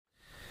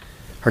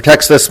Our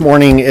text this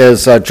morning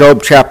is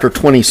Job chapter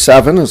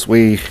 27 as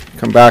we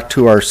come back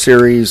to our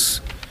series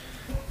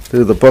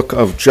through the book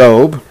of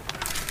Job.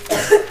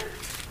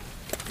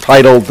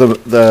 Titled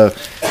the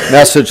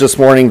message this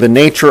morning, The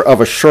Nature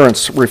of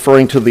Assurance,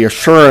 referring to the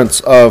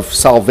assurance of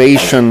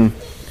salvation.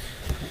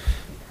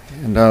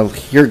 And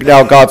hear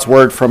now God's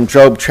word from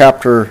Job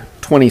chapter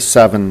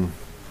 27.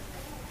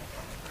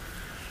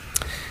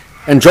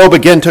 And Job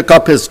again took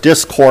up his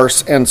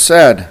discourse and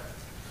said,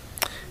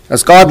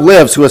 As God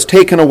lives, who has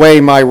taken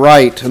away my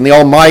right, and the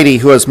Almighty,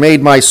 who has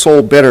made my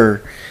soul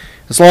bitter,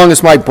 as long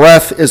as my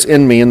breath is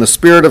in me, and the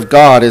Spirit of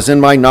God is in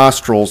my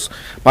nostrils,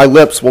 my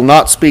lips will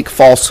not speak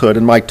falsehood,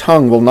 and my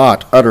tongue will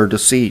not utter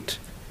deceit.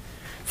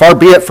 Far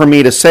be it from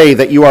me to say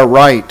that you are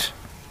right.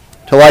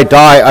 Till I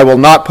die, I will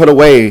not put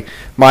away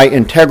my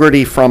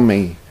integrity from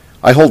me.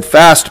 I hold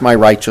fast my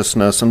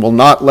righteousness, and will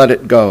not let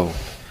it go.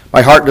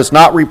 My heart does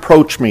not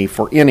reproach me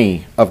for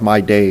any of my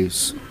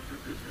days.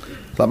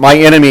 Let my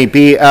enemy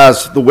be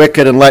as the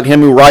wicked, and let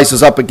him who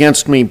rises up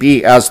against me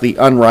be as the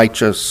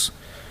unrighteous.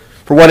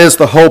 For what is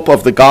the hope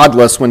of the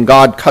godless when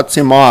God cuts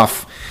him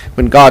off,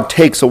 when God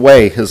takes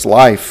away his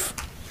life?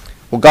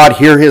 Will God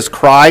hear his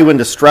cry when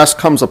distress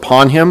comes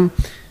upon him?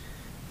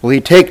 Will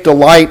he take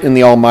delight in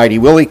the Almighty?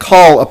 Will he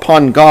call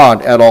upon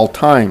God at all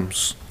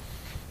times?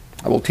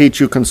 I will teach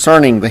you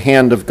concerning the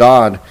hand of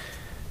God.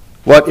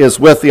 What is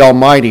with the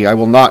Almighty I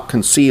will not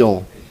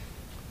conceal.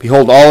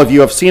 Behold, all of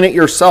you have seen it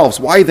yourselves.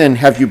 Why then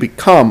have you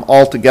become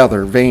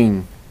altogether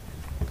vain?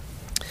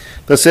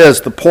 This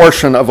is the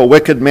portion of a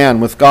wicked man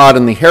with God,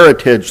 and the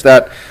heritage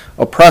that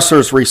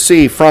oppressors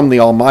receive from the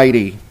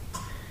Almighty.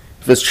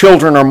 If his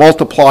children are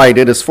multiplied,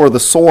 it is for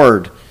the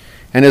sword,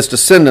 and his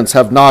descendants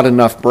have not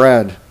enough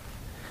bread.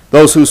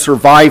 Those who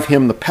survive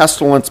him the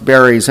pestilence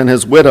buries, and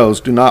his widows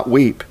do not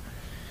weep.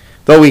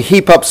 Though he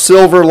heap up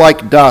silver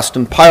like dust,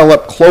 and pile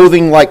up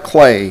clothing like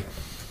clay,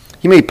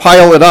 he may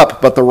pile it up,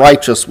 but the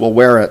righteous will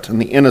wear it,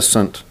 and the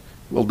innocent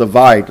will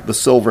divide the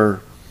silver.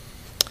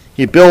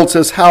 He builds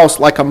his house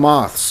like a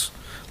moth's,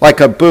 like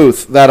a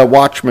booth that a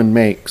watchman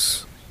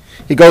makes.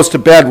 He goes to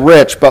bed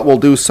rich, but will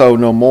do so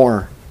no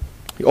more.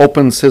 He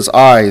opens his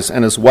eyes,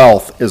 and his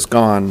wealth is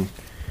gone.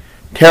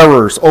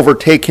 Terrors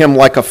overtake him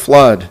like a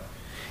flood.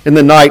 In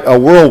the night a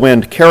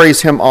whirlwind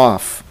carries him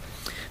off.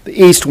 The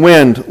east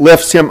wind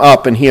lifts him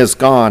up, and he is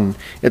gone.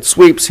 It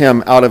sweeps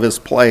him out of his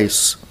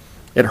place.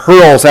 It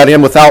hurls at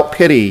him without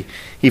pity.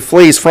 He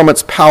flees from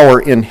its power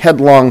in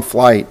headlong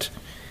flight.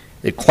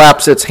 It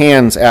claps its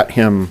hands at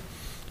him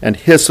and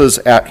hisses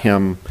at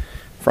him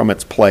from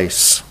its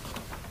place.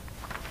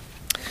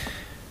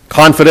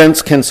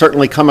 Confidence can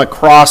certainly come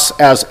across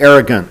as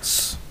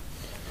arrogance.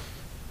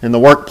 In the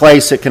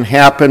workplace, it can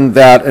happen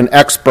that an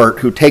expert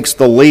who takes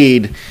the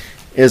lead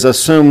is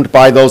assumed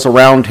by those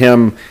around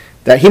him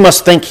that he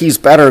must think he's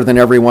better than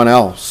everyone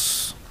else.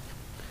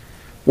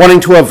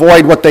 Wanting to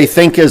avoid what they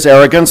think is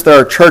arrogance, there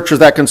are churches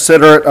that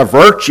consider it a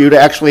virtue to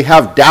actually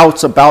have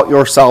doubts about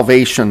your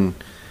salvation.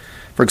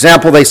 For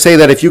example, they say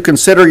that if you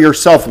consider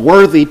yourself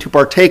worthy to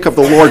partake of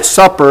the Lord's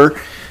Supper,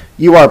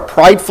 you are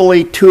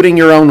pridefully tooting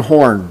your own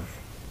horn.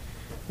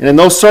 And in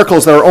those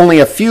circles, there are only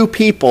a few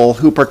people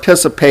who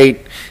participate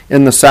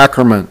in the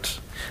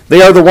sacrament.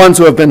 They are the ones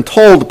who have been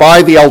told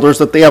by the elders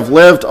that they have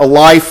lived a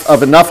life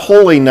of enough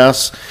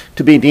holiness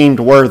to be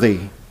deemed worthy.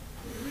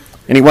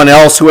 Anyone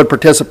else who would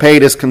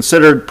participate is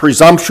considered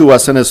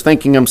presumptuous and is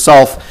thinking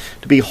himself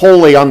to be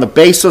holy on the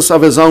basis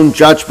of his own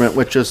judgment,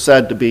 which is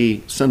said to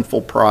be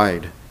sinful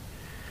pride.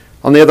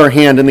 On the other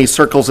hand, in these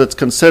circles, it's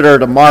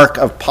considered a mark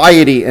of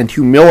piety and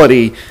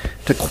humility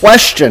to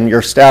question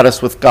your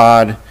status with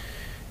God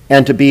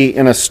and to be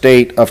in a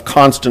state of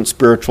constant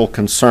spiritual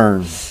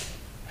concern.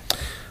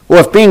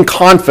 Well, if being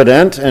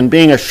confident and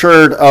being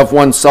assured of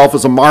oneself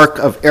is a mark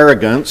of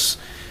arrogance,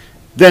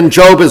 then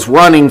Job is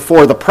running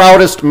for the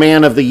Proudest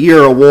Man of the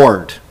Year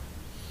award.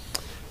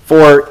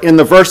 For in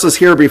the verses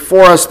here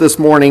before us this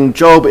morning,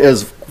 Job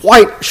is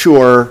quite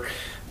sure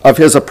of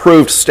his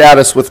approved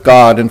status with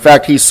God. In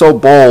fact, he's so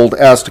bold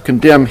as to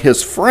condemn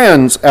his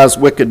friends as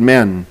wicked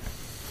men.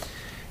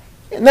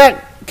 And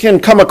that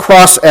can come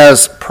across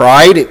as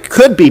pride. It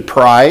could be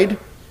pride,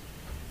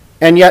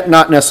 and yet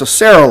not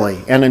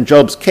necessarily. And in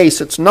Job's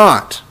case, it's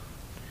not.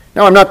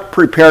 Now, I'm not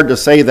prepared to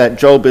say that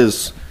Job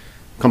is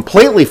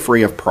completely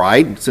free of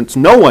pride, since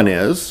no one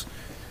is.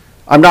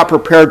 I'm not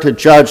prepared to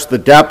judge the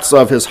depths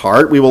of his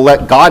heart. We will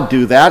let God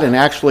do that, and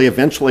actually,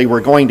 eventually,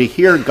 we're going to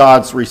hear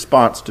God's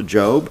response to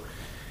Job.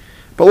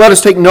 But let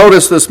us take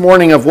notice this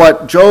morning of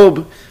what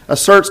Job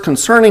asserts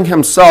concerning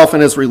himself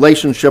and his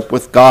relationship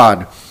with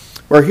God,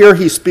 where here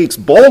he speaks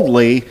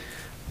boldly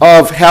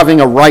of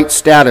having a right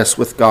status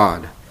with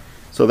God,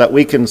 so that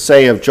we can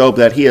say of Job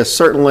that he is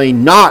certainly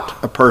not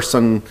a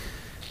person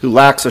who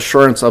lacks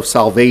assurance of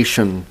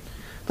salvation,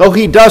 though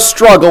he does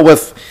struggle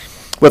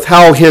with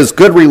how his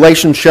good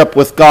relationship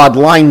with God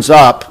lines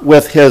up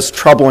with his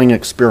troubling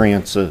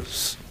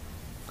experiences.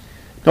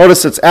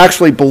 Notice it's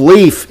actually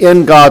belief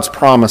in God's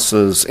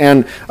promises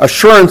and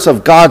assurance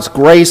of God's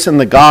grace in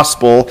the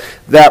gospel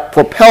that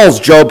propels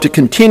Job to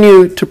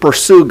continue to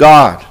pursue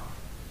God.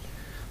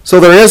 So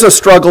there is a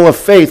struggle of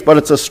faith, but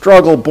it's a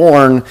struggle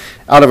born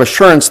out of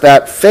assurance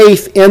that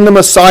faith in the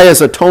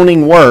Messiah's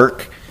atoning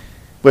work,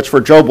 which for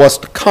Job was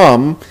to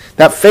come,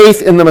 that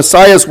faith in the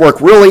Messiah's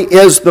work really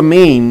is the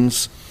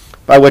means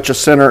by which a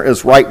sinner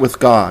is right with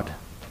God.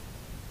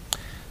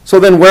 So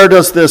then where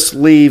does this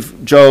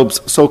leave Job's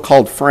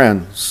so-called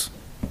friends?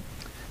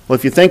 Well,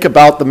 if you think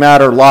about the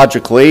matter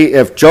logically,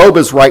 if Job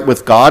is right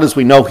with God, as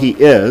we know he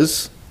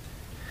is,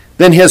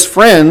 then his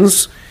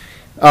friends,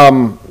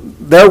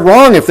 they're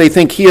wrong if they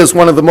think he is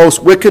one of the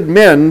most wicked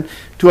men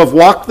to have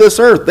walked this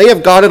earth. They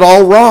have got it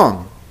all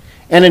wrong.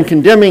 And in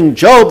condemning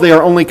Job, they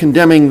are only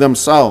condemning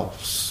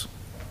themselves.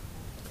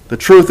 The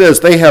truth is,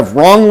 they have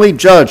wrongly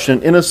judged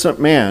an innocent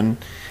man,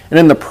 and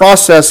in the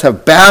process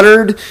have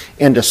battered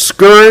and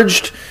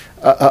discouraged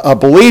a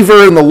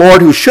believer in the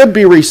Lord who should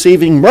be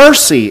receiving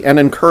mercy and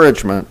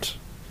encouragement.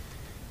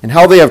 And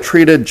how they have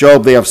treated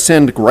Job, they have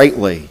sinned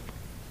greatly.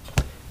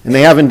 And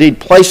they have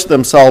indeed placed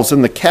themselves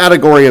in the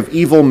category of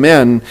evil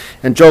men.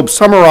 And Job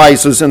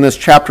summarizes in this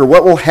chapter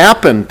what will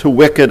happen to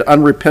wicked,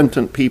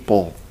 unrepentant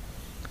people.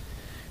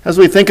 As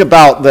we think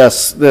about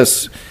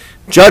this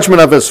judgment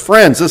of his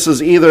friends,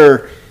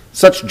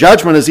 such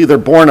judgment is either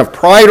born of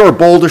pride or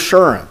bold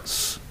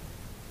assurance.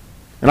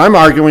 And I'm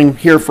arguing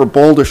here for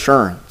bold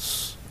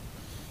assurance.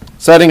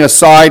 Setting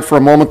aside for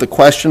a moment the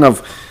question of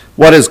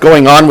what is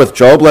going on with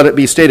Job, let it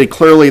be stated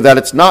clearly that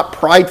it's not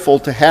prideful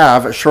to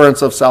have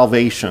assurance of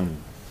salvation.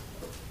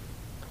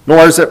 Nor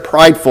is it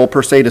prideful,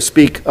 per se, to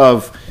speak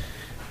of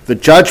the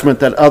judgment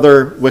that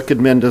other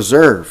wicked men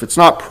deserve. It's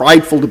not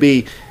prideful to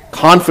be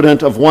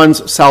confident of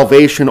one's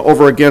salvation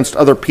over against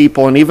other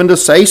people, and even to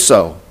say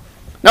so.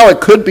 Now,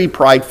 it could be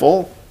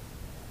prideful,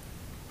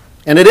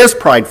 and it is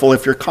prideful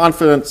if your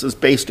confidence is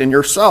based in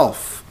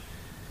yourself.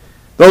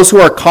 Those who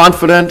are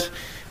confident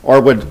or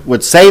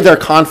would say they're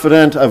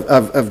confident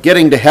of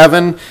getting to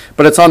heaven,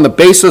 but it's on the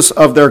basis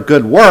of their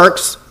good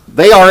works,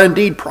 they are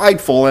indeed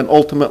prideful and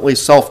ultimately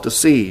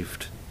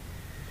self-deceived.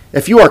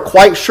 If you are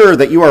quite sure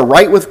that you are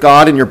right with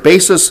God and your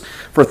basis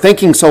for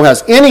thinking so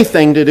has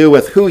anything to do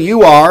with who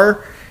you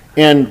are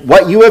and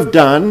what you have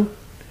done,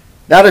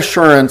 that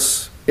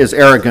assurance is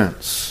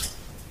arrogance.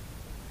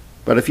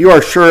 But if you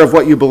are sure of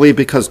what you believe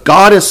because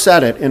God has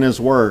said it in his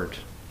word,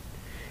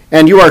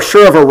 and you are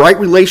sure of a right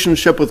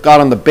relationship with God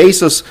on the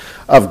basis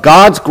of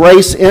God's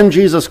grace in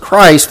Jesus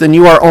Christ, then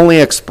you are only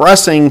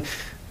expressing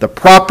the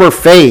proper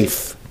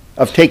faith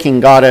of taking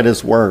God at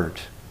his word.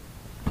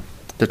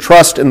 To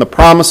trust in the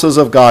promises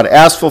of God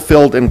as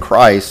fulfilled in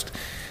Christ,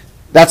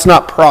 that's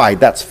not pride,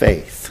 that's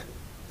faith.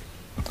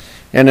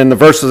 And in the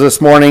verses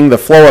this morning, the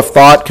flow of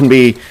thought can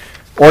be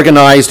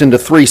organized into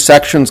three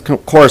sections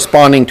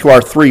corresponding to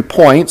our 3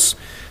 points.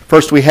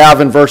 First, we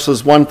have in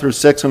verses 1 through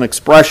 6 an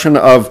expression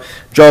of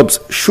Job's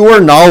sure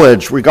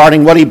knowledge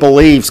regarding what he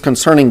believes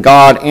concerning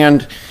God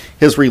and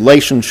his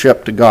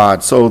relationship to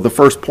God. So the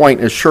first point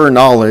is sure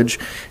knowledge.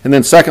 And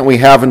then second, we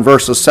have in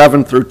verses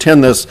 7 through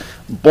 10 this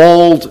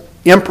bold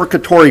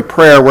imprecatory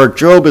prayer where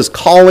Job is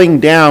calling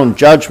down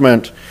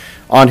judgment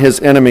on his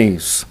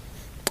enemies.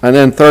 And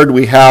then third,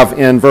 we have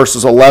in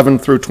verses 11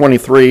 through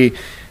 23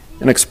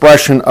 an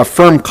expression of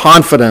firm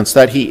confidence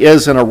that he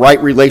is in a right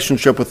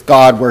relationship with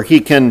God, where he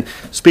can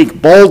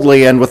speak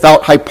boldly and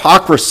without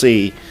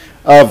hypocrisy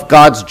of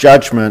God's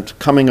judgment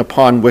coming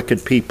upon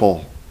wicked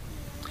people.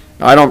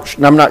 Now,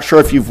 I'm not sure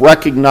if you've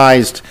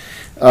recognized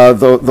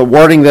the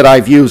wording that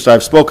I've used.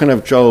 I've spoken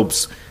of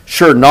Job's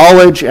sure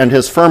knowledge and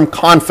his firm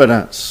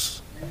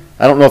confidence.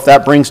 I don't know if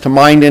that brings to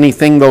mind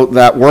anything, though,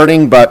 that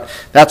wording, but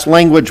that's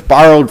language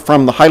borrowed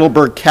from the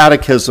Heidelberg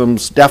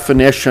Catechism's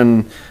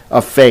definition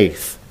of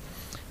faith.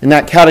 In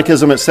that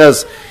catechism, it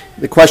says,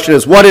 the question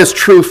is, what is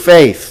true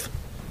faith?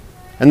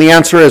 And the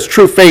answer is,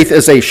 true faith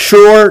is a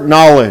sure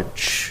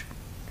knowledge,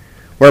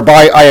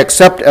 whereby I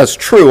accept as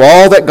true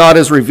all that God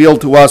has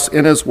revealed to us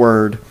in his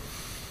word.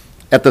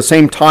 At the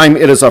same time,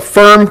 it is a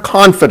firm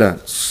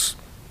confidence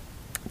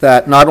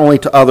that not only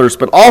to others,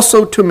 but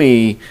also to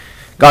me,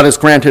 God has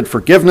granted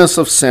forgiveness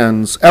of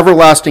sins,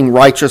 everlasting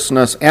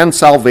righteousness, and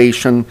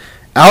salvation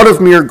out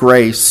of mere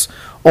grace,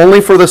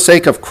 only for the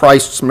sake of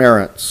Christ's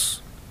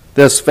merits.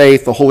 This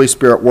faith the Holy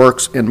Spirit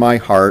works in my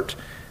heart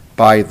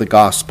by the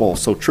gospel.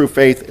 So true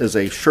faith is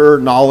a sure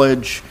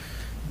knowledge.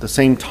 At the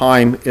same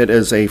time, it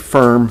is a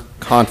firm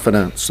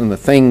confidence in the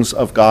things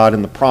of God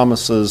and the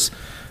promises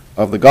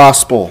of the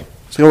gospel.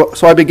 So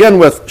I begin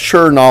with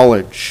sure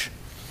knowledge.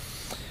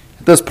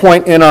 At this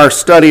point in our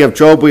study of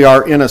Job, we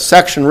are in a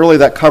section really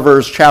that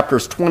covers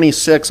chapters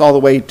 26 all the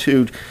way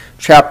to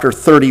chapter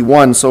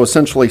 31, so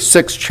essentially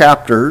 6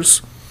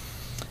 chapters.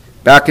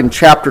 Back in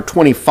chapter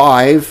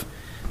 25,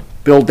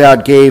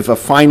 Bildad gave a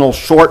final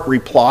short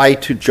reply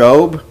to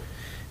Job,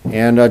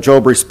 and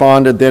Job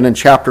responded then in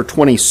chapter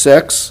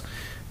 26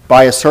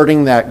 by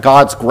asserting that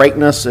God's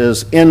greatness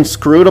is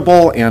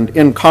inscrutable and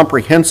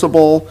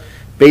incomprehensible.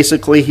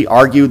 Basically, he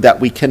argued that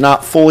we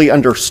cannot fully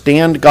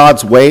understand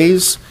God's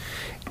ways,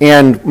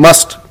 and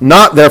must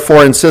not,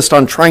 therefore, insist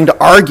on trying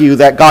to argue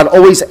that God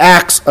always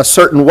acts a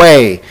certain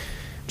way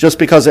just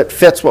because it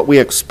fits what we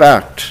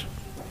expect.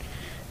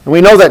 And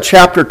we know that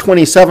chapter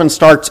 27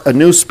 starts a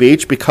new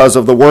speech because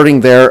of the wording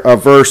there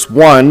of verse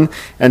 1,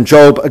 and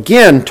Job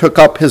again took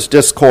up his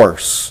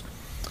discourse.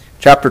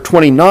 Chapter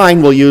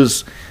 29 will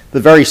use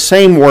the very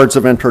same words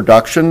of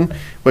introduction,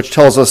 which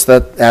tells us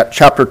that at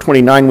chapter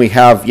 29 we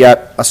have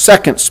yet a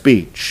second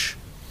speech.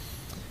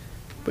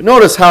 But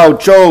notice how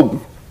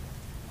Job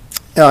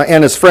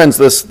and his friends,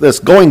 this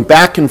going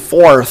back and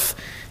forth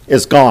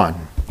is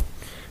gone.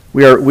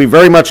 We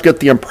very much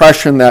get the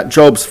impression that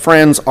Job's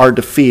friends are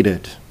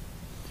defeated.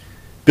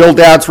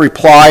 Bildad's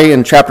reply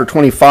in chapter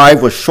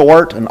 25 was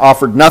short and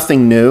offered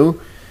nothing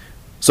new.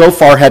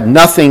 Zophar had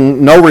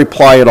no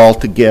reply at all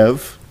to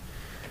give.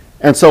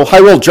 And so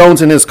Hywell Jones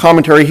in his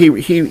commentary,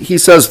 he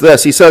says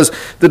this. He says,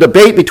 the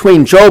debate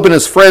between Job and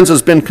his friends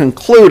has been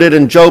concluded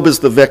and Job is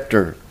the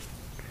victor.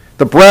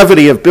 The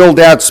brevity of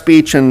Bildad's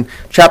speech in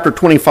chapter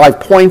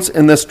 25 points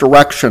in this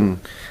direction.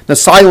 The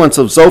silence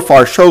of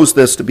Zophar shows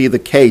this to be the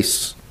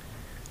case.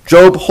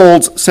 Job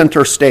holds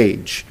center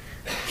stage.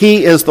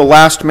 He is the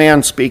last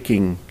man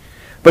speaking.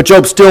 But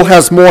Job still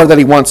has more that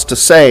he wants to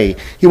say.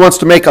 He wants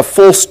to make a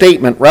full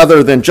statement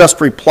rather than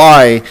just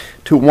reply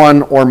to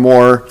one or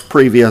more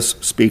previous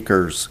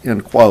speakers,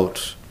 end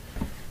quote.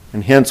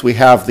 And hence we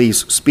have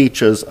these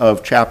speeches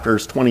of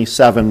chapters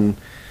 27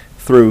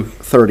 through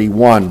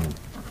 31.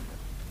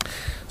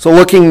 So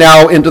looking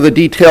now into the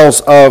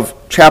details of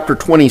chapter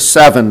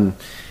 27,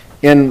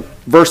 in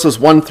verses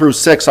 1 through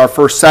 6, our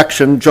first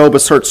section, Job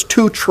asserts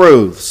two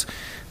truths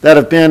that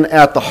have been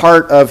at the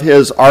heart of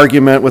his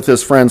argument with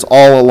his friends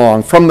all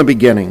along, from the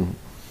beginning.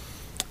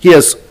 He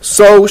is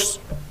so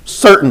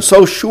certain,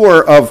 so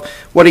sure of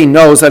what he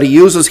knows that he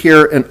uses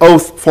here an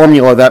oath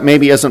formula that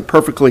maybe isn't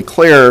perfectly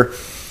clear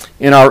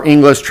in our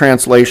English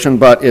translation,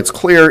 but it's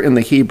clear in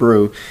the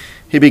Hebrew.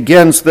 He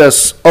begins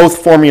this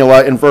oath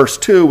formula in verse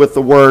 2 with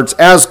the words,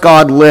 "As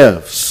God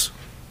lives."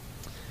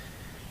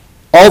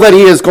 All that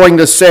he is going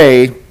to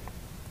say,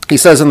 he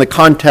says in the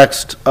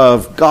context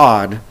of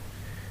God,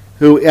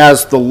 who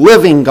as the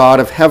living God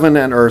of heaven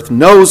and earth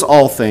knows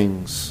all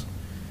things,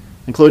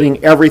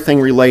 including everything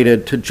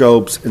related to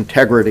Job's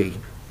integrity.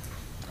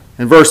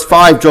 In verse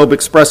 5, Job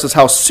expresses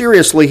how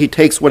seriously he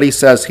takes what he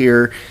says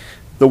here.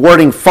 The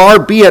wording, "far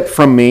be it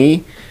from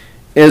me,"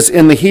 is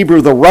in the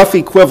Hebrew the rough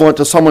equivalent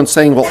to someone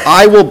saying, well,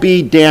 I will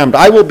be damned,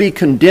 I will be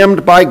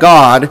condemned by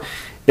God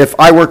if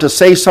I were to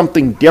say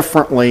something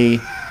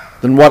differently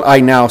than what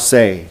I now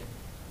say.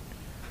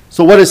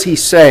 So what does he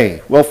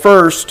say? Well,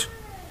 first,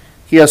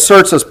 he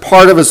asserts as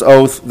part of his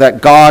oath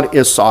that God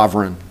is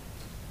sovereign.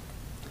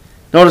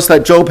 Notice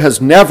that Job has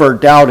never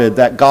doubted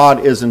that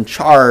God is in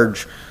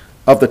charge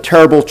of the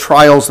terrible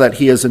trials that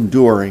he is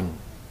enduring.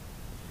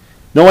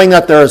 Knowing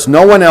that there is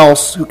no one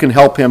else who can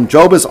help him,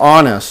 Job is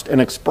honest in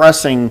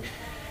expressing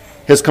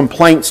his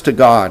complaints to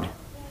God.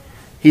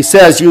 He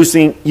says,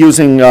 using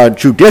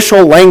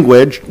judicial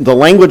language, the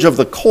language of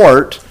the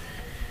court,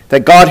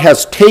 that God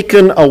has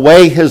taken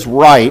away his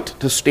right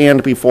to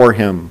stand before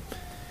him.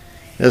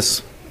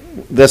 This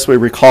we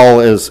recall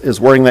is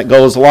wording that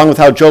goes along with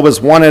how Job has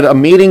wanted a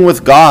meeting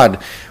with God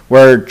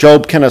where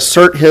Job can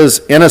assert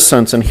his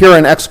innocence and hear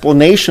an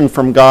explanation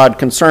from God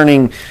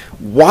concerning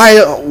why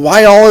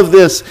all of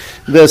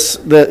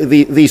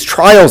these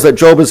trials that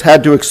Job has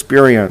had to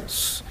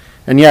experience,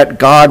 and yet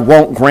God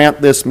won't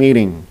grant this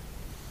meeting.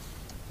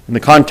 In the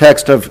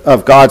context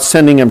of God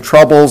sending him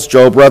troubles,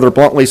 Job rather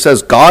bluntly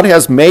says, God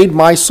has made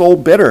my soul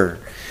bitter.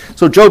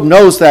 So Job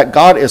knows that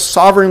God is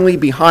sovereignly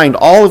behind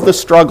all of the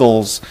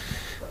struggles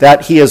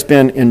that he has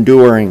been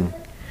enduring.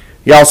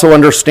 He also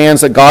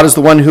understands that God is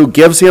the one who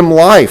gives him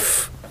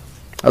life,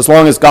 as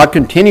long as God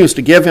continues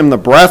to give him the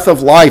breath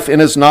of life in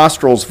his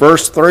nostrils,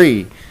 verse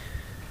 3.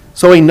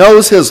 So he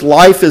knows his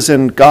life is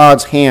in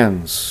God's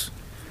hands.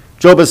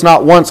 Job has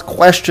not once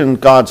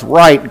questioned God's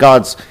right,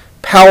 God's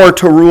power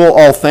to rule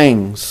all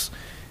things,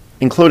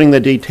 including the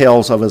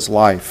details of his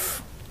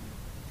life.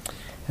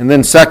 And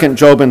then second,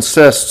 Job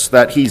insists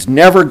that he's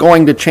never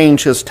going to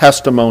change his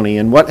testimony.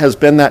 And what has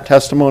been that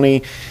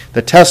testimony?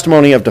 The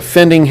testimony of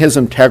defending his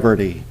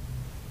integrity.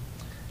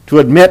 To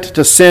admit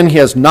to sin he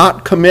has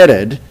not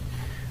committed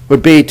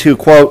would be to,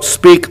 quote,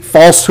 speak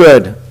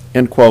falsehood,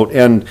 end quote,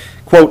 and,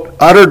 quote,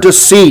 utter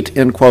deceit,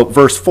 end quote.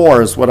 Verse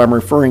 4 is what I'm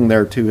referring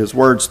there to, his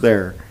words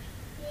there.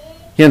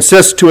 He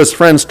insists to his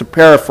friends to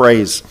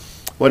paraphrase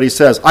what he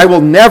says, I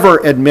will never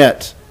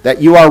admit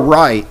that you are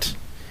right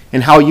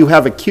in how you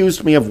have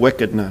accused me of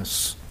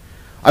wickedness.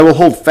 I will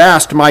hold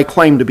fast to my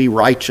claim to be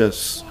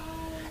righteous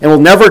and will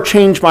never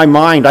change my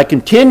mind. I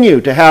continue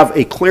to have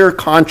a clear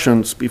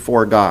conscience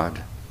before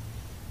God.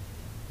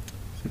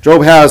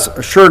 Job has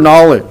a sure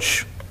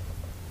knowledge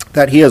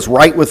that he is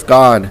right with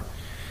God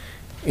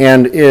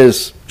and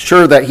is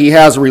sure that he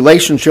has a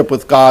relationship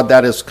with God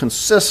that is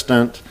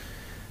consistent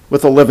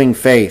with a living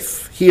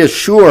faith. He is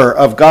sure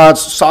of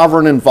God's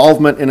sovereign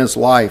involvement in his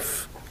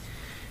life.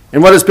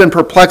 And what has been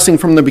perplexing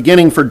from the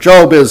beginning for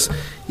Job is,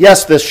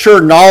 yes, this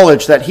sure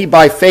knowledge that he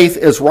by faith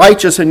is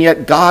righteous, and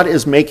yet God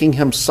is making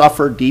him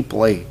suffer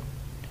deeply.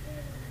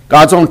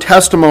 God's own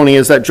testimony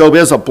is that Job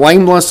is a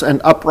blameless and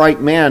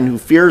upright man who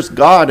fears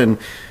God and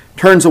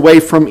turns away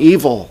from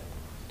evil.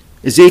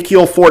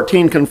 Ezekiel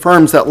 14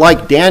 confirms that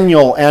like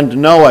Daniel and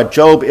Noah,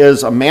 Job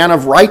is a man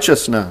of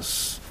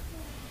righteousness.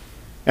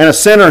 And a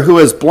sinner who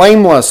is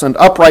blameless and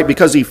upright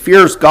because he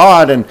fears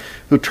God and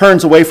who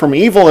turns away from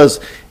evil is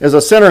a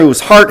sinner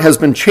whose heart has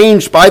been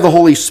changed by the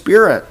Holy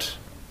Spirit.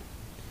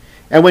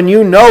 And when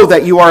you know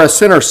that you are a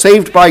sinner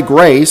saved by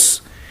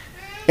grace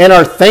and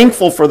are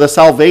thankful for the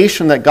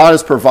salvation that God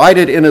has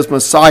provided in his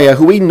Messiah,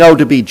 who we know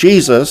to be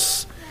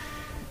Jesus,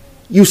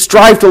 you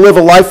strive to live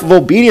a life of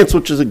obedience,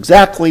 which is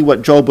exactly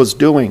what Job was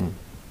doing.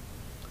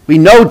 We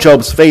know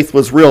Job's faith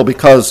was real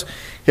because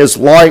his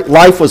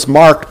life was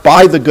marked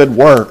by the good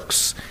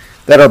works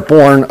that are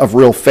born of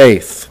real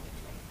faith.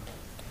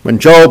 When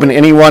Job and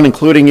anyone,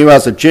 including you,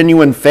 has a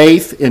genuine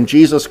faith in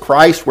Jesus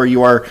Christ, where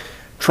you are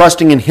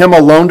trusting in him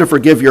alone to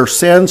forgive your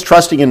sins,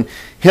 trusting in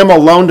him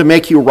alone to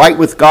make you right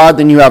with God,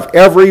 then you have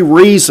every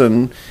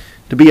reason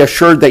to be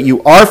assured that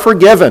you are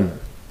forgiven.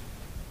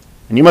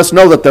 And you must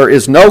know that there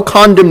is no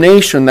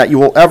condemnation that you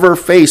will ever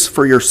face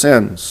for your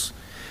sins.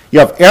 You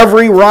have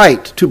every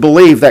right to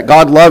believe that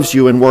God loves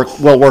you and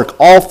will work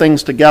all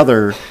things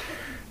together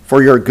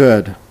for your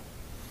good.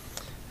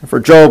 And for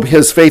Job,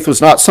 his faith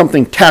was not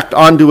something tacked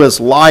onto his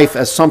life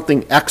as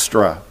something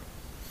extra.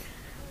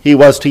 He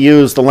was, to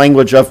use the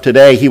language of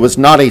today, he was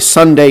not a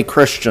Sunday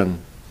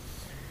Christian.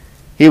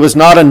 He was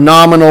not a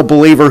nominal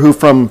believer who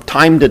from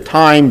time to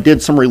time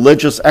did some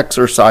religious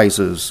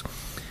exercises.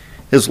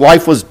 His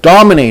life was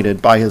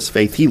dominated by his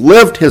faith. He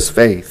lived his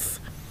faith.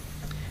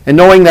 And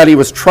knowing that he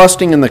was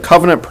trusting in the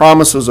covenant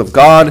promises of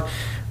God,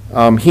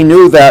 he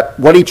knew that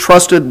what he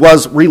trusted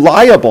was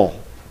reliable.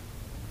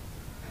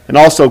 And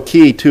also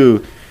key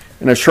to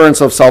an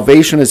assurance of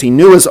salvation is he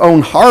knew his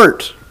own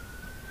heart.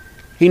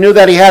 He knew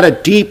that he had a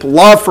deep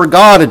love for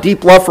God, a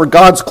deep love for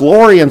God's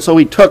glory, and so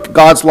he took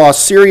God's law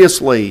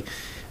seriously,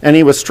 and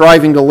he was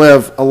striving to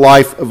live a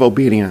life of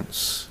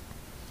obedience.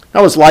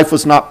 Now, his life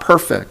was not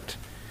perfect,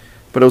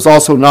 but it was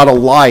also not a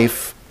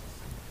life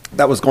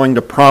that was going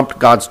to prompt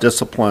God's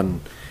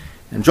discipline.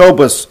 And Job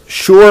was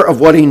sure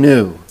of what he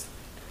knew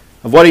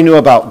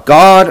about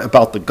God,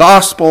 about the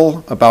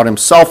gospel, about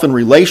himself in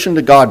relation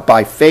to God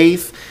by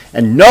faith,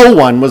 and no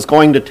one was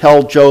going to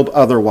tell Job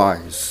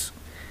otherwise.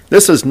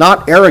 This is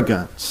not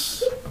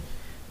arrogance.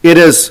 It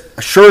is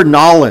a sure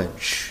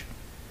knowledge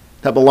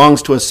that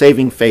belongs to a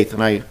saving faith,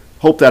 and I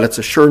hope that it's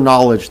a sure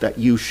knowledge that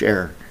you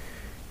share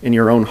in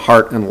your own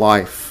heart and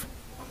life.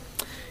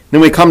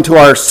 Then we come to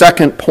our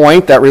second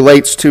point that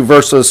relates to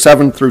verses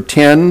 7 through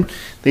 10.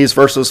 These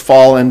verses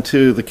fall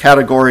into the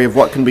category of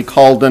what can be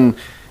called an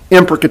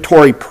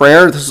imprecatory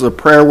prayer. This is a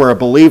prayer where a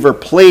believer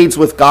pleads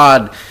with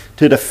God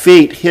to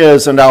defeat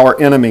his and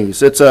our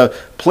enemies. It's a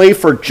plea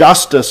for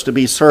justice to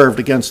be served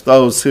against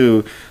those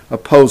who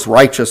oppose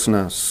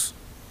righteousness.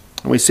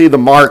 And we see the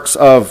marks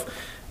of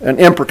an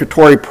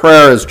imprecatory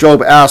prayer as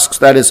Job asks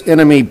that his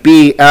enemy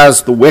be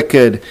as the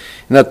wicked,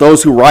 and that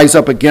those who rise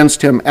up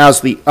against him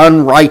as the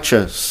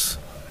unrighteous.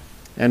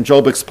 And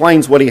Job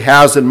explains what he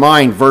has in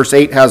mind. Verse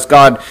 8 has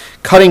God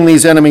cutting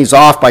these enemies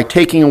off by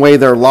taking away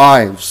their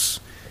lives.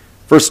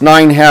 Verse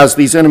 9 has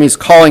these enemies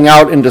calling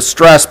out in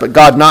distress, but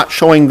God not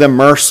showing them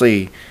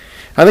mercy.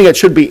 I think it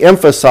should be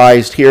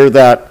emphasized here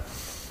that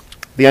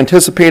the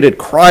anticipated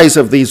cries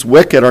of these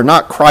wicked are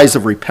not cries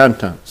of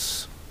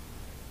repentance.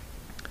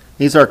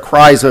 These are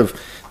cries of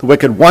the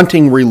wicked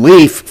wanting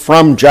relief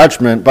from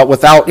judgment, but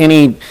without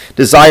any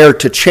desire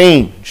to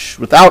change,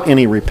 without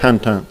any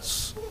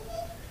repentance.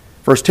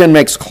 Verse 10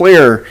 makes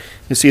clear,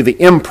 you see, the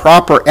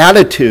improper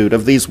attitude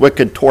of these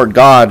wicked toward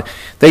God.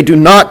 They do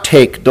not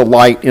take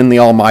delight in the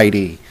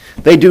Almighty.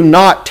 They do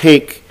not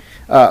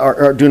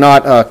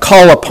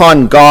call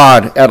upon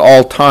God at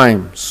all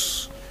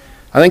times.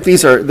 I think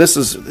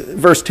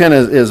verse 10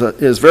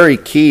 is very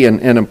key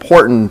and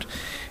important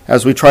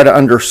as we try to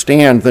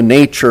understand the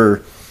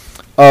nature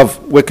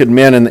of wicked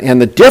men and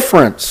the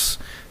difference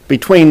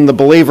between the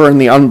believer and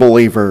the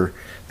unbeliever.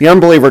 The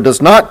unbeliever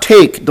does not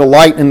take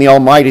delight in the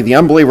Almighty. The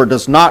unbeliever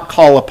does not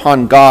call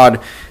upon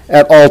God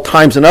at all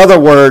times. In other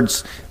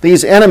words,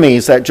 these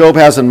enemies that Job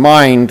has in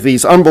mind,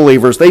 these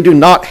unbelievers, they do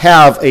not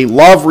have a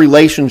love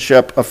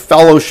relationship, a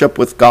fellowship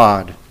with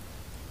God.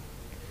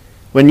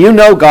 When you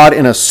know God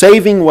in a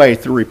saving way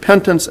through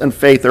repentance and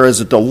faith, there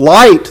is a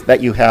delight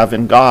that you have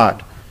in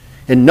God.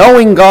 In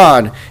knowing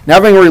God and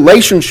having a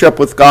relationship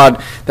with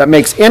God that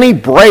makes any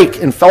break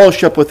in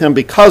fellowship with him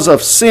because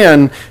of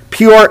sin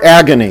pure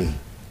agony.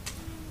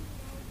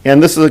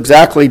 And this is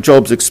exactly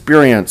Job's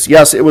experience.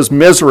 Yes, it was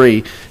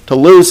misery to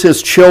lose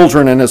his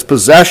children and his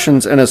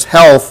possessions and his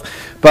health,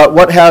 but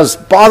what has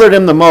bothered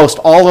him the most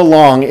all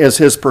along is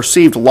his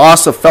perceived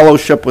loss of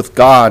fellowship with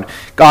God.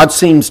 God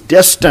seems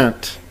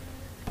distant.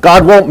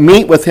 God won't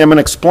meet with him and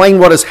explain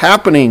what is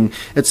happening.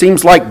 It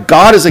seems like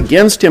God is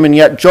against him, and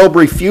yet Job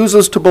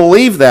refuses to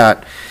believe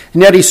that.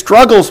 And yet he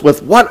struggles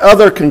with what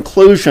other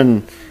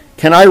conclusion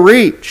can I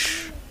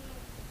reach?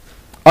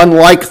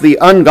 Unlike the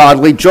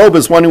ungodly, Job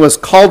is one who has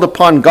called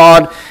upon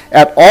God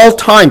at all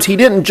times. He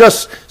didn't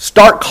just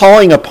start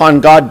calling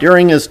upon God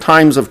during his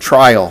times of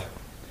trial.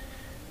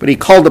 but he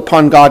called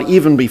upon God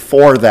even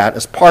before that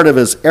as part of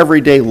his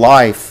everyday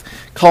life,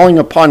 calling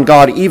upon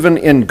God even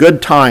in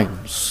good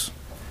times,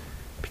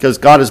 because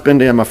God has been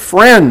to him a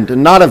friend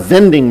and not a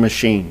vending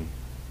machine.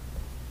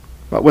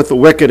 But with the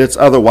wicked, it's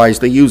otherwise.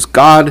 They use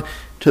God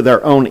to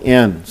their own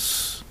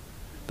ends.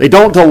 They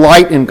don't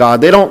delight in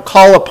God. They don't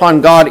call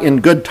upon God in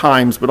good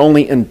times, but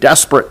only in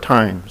desperate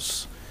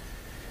times.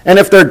 And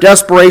if their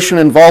desperation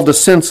involved a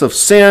sense of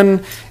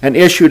sin and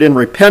issued in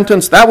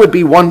repentance, that would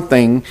be one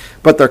thing,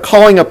 but their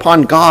calling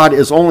upon God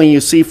is only, you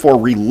see, for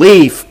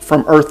relief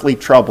from earthly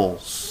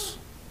troubles.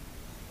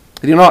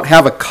 They do not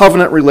have a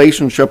covenant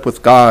relationship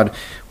with God,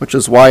 which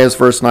is why, as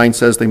verse 9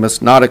 says, they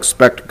must not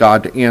expect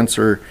God to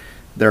answer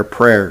their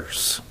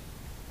prayers.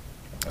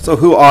 So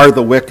who are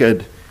the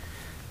wicked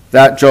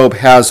that Job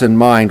has in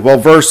mind? Well,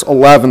 verse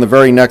 11, the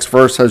very next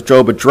verse, has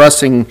Job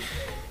addressing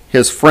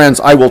his friends.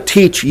 I will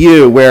teach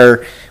you,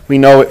 where we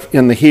know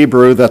in the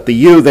Hebrew that the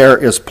you there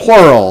is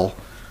plural.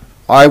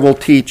 I will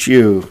teach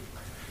you.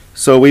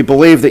 So we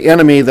believe the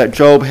enemy that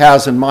Job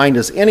has in mind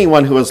is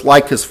anyone who is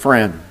like his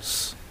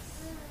friends.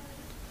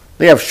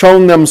 They have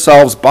shown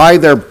themselves by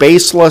their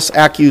baseless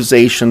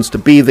accusations to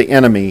be the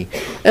enemy,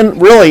 and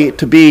really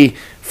to be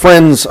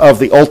friends of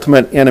the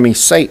ultimate enemy,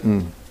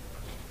 Satan.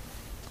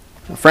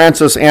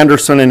 Francis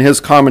Anderson, in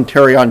his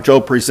commentary on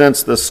Job,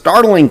 presents the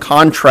startling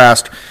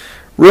contrast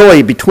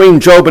really between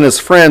Job and his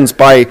friends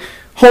by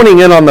honing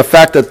in on the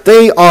fact that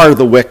they are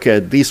the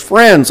wicked. These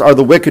friends are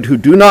the wicked who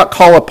do not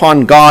call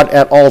upon God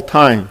at all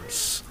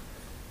times.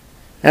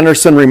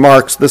 Anderson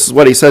remarks, this is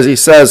what he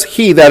says,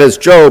 he, that is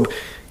Job,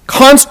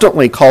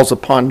 constantly calls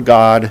upon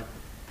God.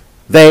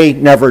 They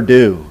never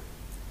do.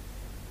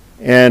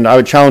 And I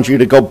would challenge you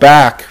to go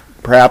back,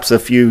 perhaps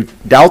if you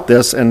doubt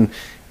this, and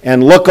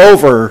look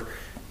over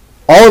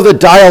all of the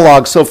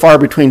dialogue so far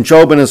between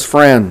Job and his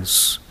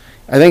friends.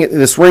 I think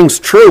this rings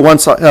true.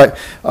 Once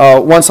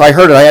I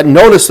heard it, I hadn't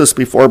noticed this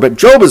before, but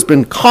Job has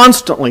been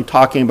constantly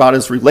talking about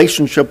his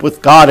relationship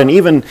with God, and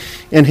even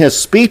in his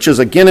speeches,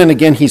 again and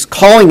again, he's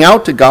calling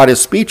out to God. His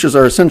speeches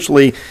are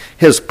essentially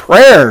his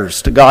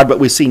prayers to God, but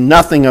we see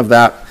nothing of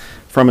that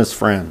from his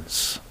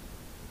friends.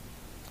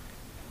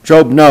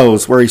 Job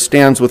knows where he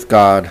stands with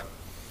God,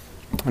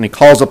 and he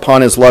calls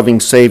upon his loving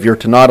Savior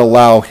to not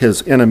allow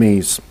his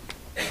enemies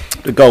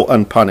to go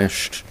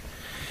unpunished.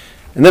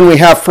 And then we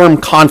have firm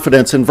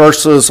confidence. In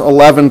verses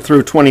 11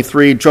 through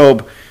 23,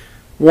 Job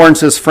warns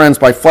his friends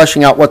by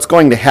fleshing out what's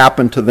going to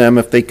happen to them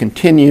if they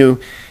continue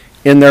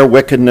in their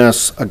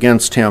wickedness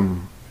against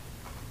him.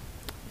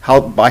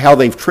 By how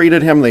they've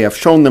treated him, they have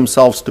shown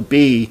themselves to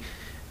be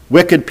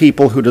wicked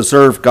people who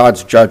deserve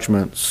God's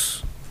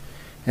judgments.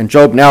 And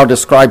Job now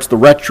describes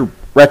the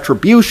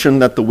retribution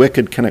that the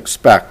wicked can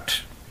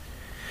expect.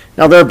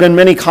 Now, there have been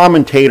many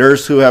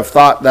commentators who have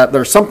thought that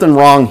there's something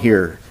wrong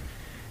here,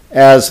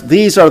 as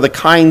these are the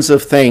kinds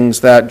of things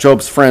that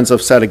Job's friends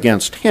have said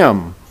against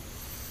him.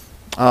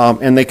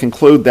 And they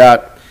conclude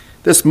that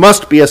this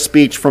must be a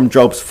speech from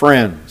Job's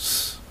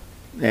friends,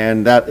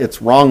 and that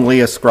it's wrongly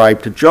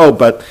ascribed to Job.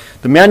 But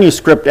the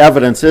manuscript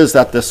evidence is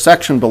that this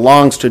section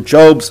belongs to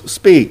Job's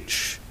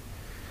speech.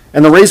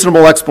 And the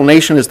reasonable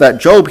explanation is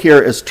that Job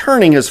here is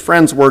turning his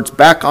friends' words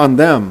back on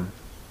them.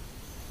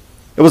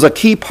 It was a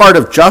key part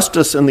of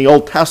justice in the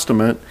Old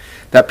Testament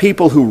that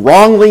people who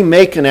wrongly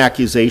make an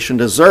accusation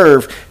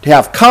deserve to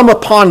have come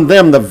upon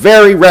them the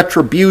very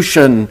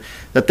retribution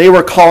that they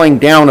were calling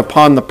down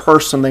upon the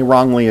person they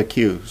wrongly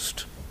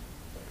accused.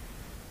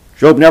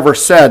 Job never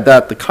said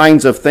that the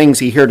kinds of things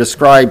he here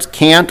describes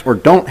can't or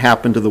don't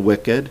happen to the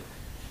wicked.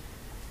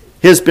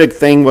 His big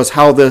thing was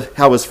how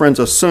his friends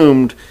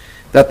assumed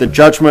that the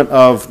judgment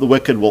of the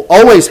wicked will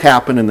always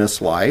happen in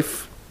this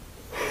life,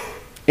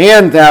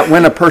 and that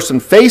when a person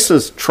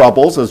faces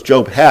troubles, as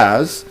Job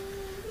has,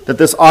 that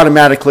this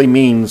automatically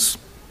means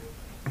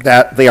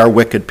that they are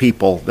wicked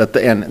people,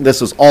 and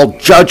this is all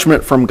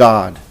judgment from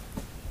God.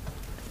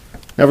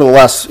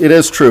 Nevertheless, it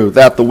is true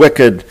that the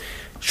wicked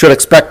should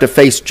expect to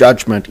face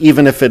judgment,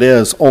 even if it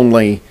is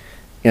only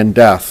in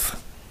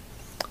death.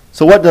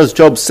 So what does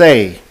Job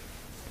say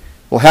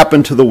will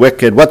happen to the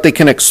wicked, what they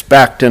can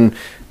expect, and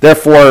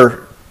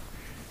therefore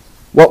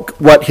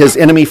what his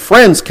enemy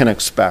friends can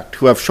expect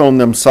who have shown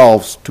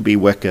themselves to be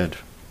wicked?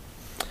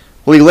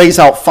 Well, he lays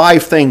out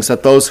 5 things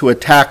that those who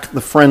attack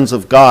the friends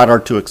of God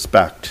are to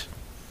expect.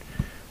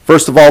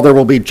 First of all, there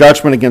will be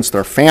judgment against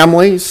their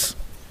families.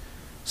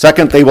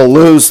 Second, they will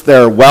lose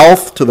their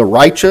wealth to the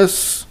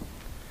righteous.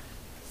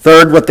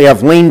 Third, what they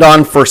have leaned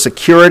on for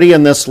security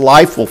in this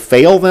life will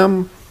fail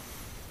them.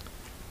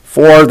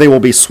 4, they will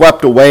be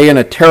swept away in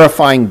a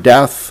terrifying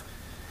death.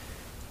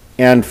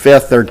 And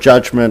 5th, their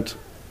judgment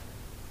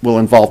will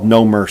involve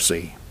no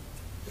mercy.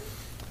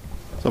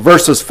 So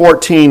verses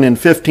 14 and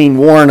 15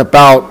 warn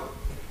about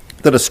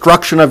the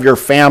destruction of your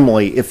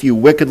family if you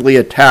wickedly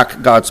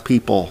attack God's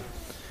people,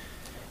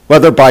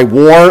 whether by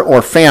war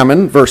or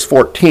famine, verse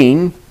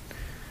 14,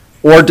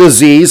 or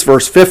disease,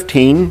 verse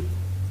 15.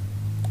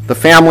 The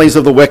families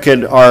of the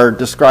wicked are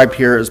described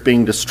here as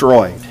being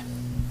destroyed.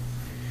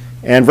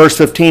 And verse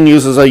 15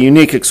 uses a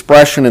unique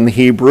expression in the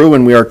Hebrew,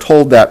 and we are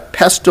told that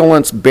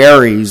pestilence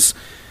buries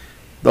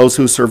those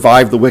who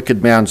survive the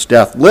wicked man's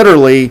death.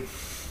 Literally,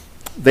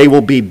 they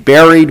will be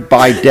buried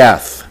by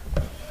death.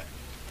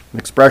 An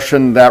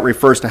expression that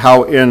refers to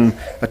how in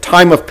a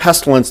time of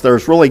pestilence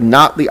there's really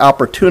not the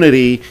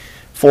opportunity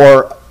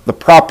for the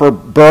proper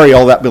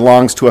burial that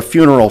belongs to a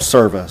funeral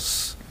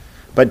service.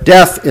 But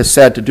death is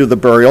said to do the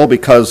burial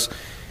because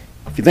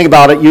if you think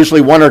about it,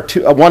 usually one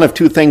of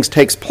two things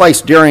takes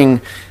place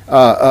during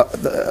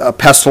a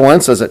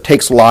pestilence as it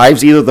takes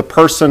lives. Either the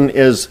person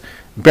is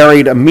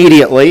buried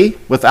immediately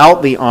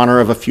without the honor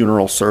of a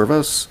funeral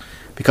service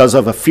because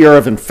of a fear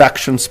of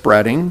infection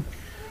spreading,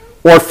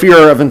 or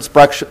fear of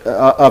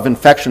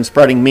infection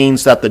spreading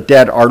means that the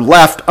dead are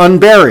left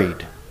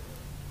unburied.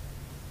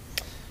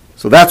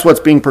 So that's what's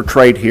being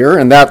portrayed here,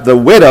 and that the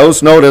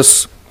widows,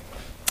 notice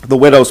the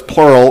widows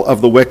plural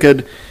of the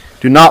wicked,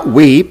 do not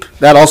weep.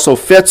 That also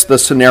fits the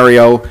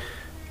scenario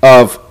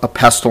of a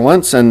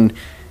pestilence. And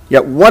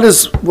yet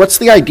what's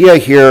the idea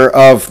here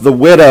of the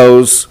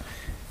widows,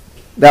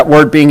 that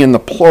word being in the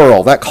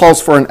plural? That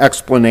calls for an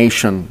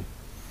explanation.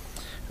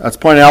 It's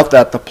pointed out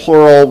that the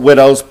plural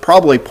widows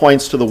probably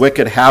points to the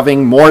wicked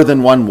having more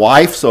than one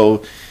wife,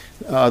 so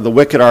the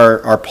wicked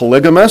are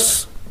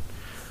polygamous.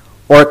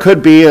 Or it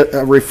could be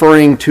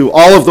referring to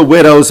all of the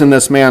widows in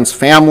this man's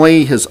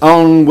family, his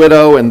own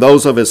widow and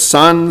those of his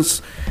sons,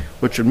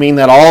 which would mean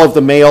that all of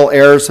the male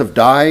heirs have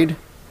died.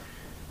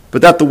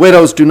 But that the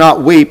widows do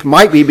not weep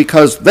might be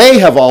because they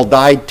have all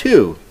died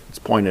too, it's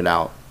pointed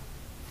out.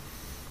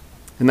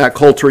 In that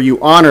culture, you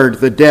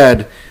honored the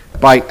dead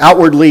by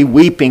outwardly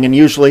weeping, and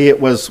usually it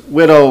was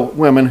widow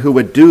women who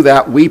would do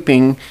that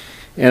weeping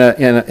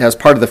as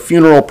part of the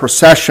funeral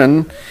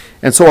procession.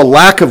 And so a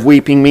lack of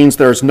weeping means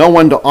there's no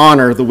one to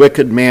honor the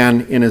wicked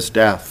man in his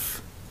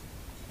death.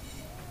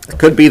 It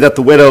could be that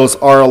the widows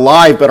are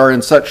alive but are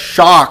in such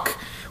shock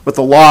with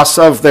the loss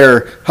of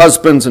their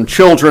husbands and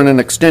children and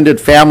extended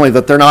family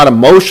that they're not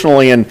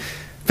emotionally and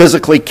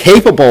physically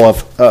capable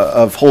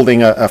of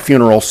holding a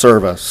funeral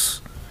service.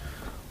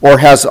 Or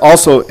as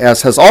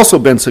has also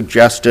been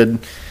suggested,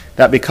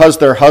 that because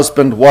their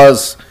husband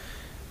was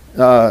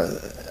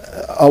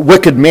a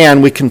wicked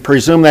man, we can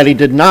presume that he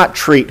did not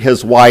treat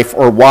his wife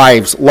or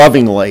wives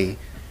lovingly.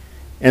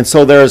 And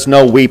so there is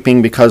no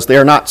weeping because they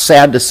are not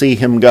sad to see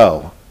him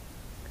go.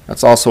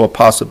 That's also a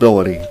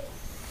possibility.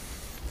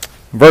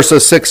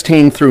 Verses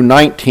 16 through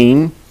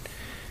 19,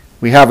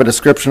 we have a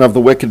description of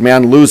the wicked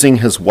man losing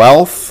his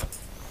wealth.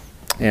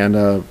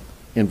 And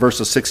in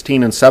verses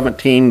 16 and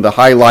 17, the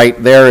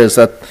highlight there is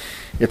that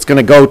it's going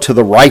to go to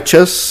the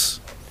righteous.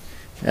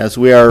 As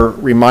we are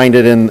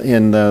reminded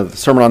in the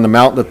Sermon on the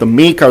Mount, that the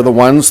meek are the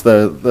ones,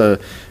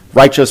 the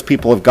righteous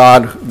people of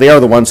God, they are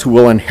the ones who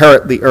will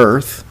inherit the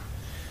earth.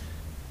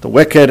 The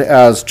wicked,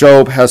 as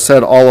Job has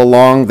said all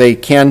along, they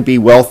can be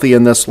wealthy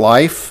in this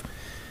life,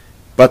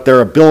 but their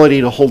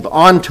ability to hold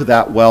on to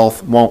that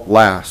wealth won't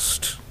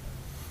last.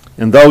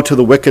 And though to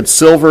the wicked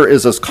silver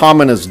is as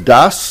common as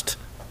dust,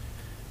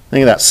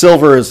 think of that,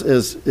 silver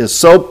is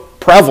so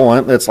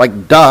prevalent that it's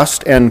like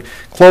dust, and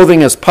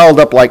clothing is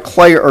piled up like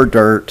clay or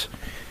dirt,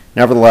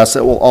 nevertheless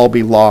it will all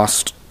be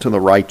lost to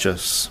the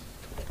righteous.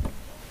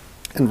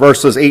 And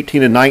verses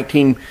 18 and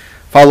 19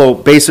 follow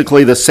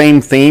basically the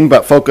same theme,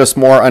 but focus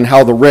more on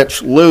how the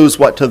rich lose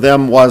what to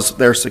them was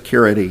their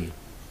security.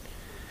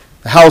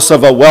 The house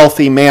of a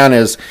wealthy man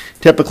is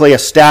typically a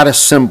status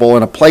symbol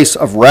and a place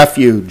of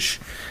refuge.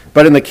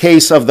 But in the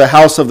case of the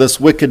house of this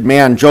wicked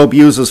man, Job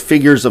uses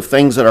figures of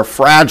things that are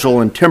fragile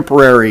and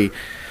temporary.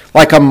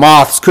 Like a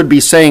moth could be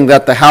saying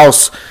that the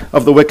house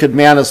of the wicked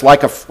man is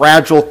like a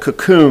fragile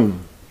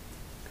cocoon.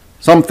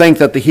 Some think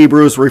that the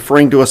Hebrew is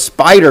referring to a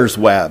spider's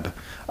web.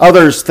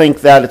 Others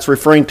think that it's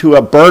referring to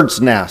a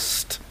bird's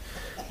nest.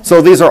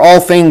 So these are all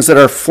things that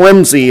are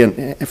flimsy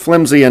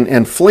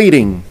and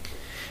fleeting.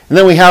 And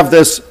then we have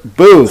this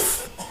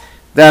booth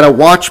that a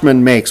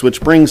watchman makes,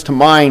 which brings to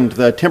mind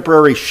the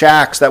temporary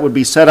shacks that would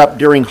be set up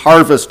during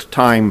harvest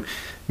time.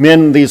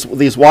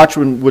 These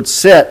watchmen would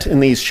sit in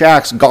these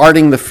shacks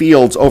guarding the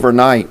fields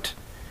overnight.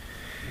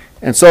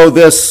 And so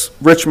this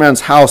rich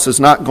man's house is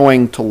not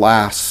going to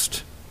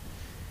last.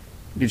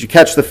 Did you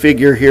catch the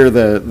figure here,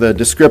 the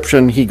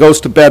description? He goes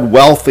to bed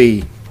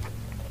wealthy,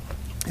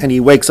 and he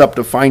wakes up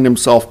to find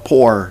himself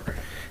poor.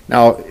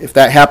 Now, if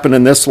that happened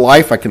in this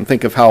life, I can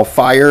think of how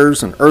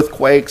fires and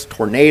earthquakes,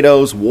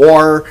 tornadoes,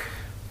 war,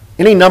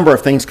 any number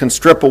of things can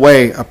strip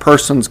away a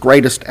person's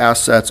greatest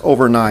assets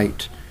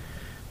overnight.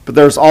 But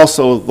there's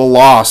also the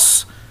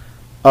loss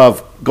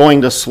of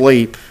going to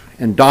sleep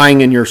and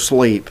dying in your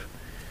sleep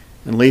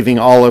and leaving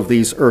all of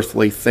these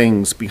earthly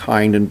things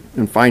behind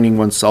and finding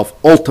oneself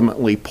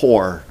ultimately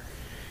poor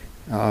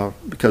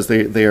because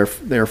they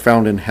are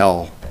found in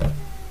hell.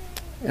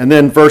 And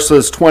then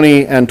verses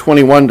 20 and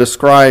 21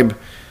 describe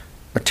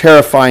a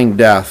terrifying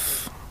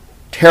death.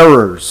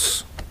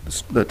 Terrors.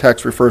 The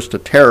text refers to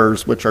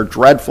terrors, which are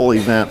dreadful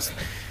events,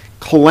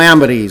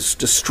 calamities,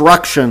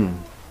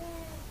 destruction.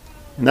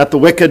 And that the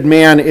wicked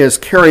man is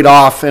carried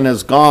off and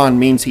is gone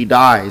means he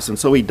dies. And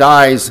so he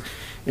dies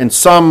in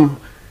some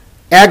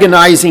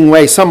agonizing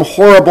way, some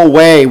horrible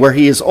way where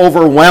he is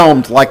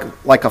overwhelmed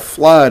like a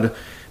flood.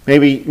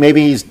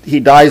 Maybe he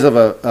dies of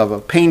a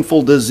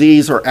painful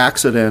disease or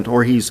accident,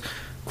 or he's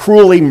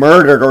cruelly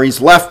murdered, or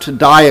he's left to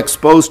die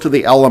exposed to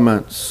the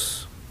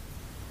elements.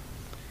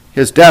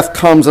 His death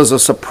comes as a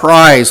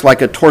surprise,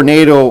 like a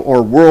tornado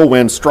or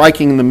whirlwind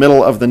striking in the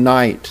middle of the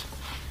night.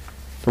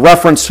 The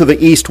reference to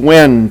the east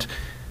wind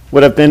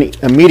would have been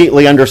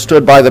immediately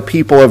understood by the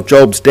people of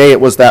Job's day.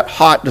 It was that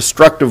hot,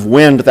 destructive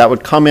wind that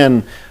would come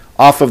in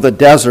off of the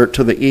desert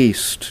to the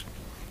east.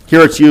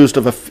 Here it's used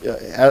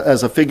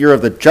as a figure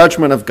of the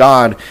judgment of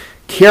God,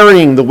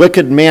 carrying the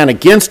wicked man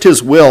against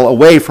his will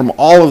away from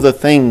all of the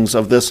things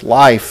of this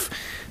life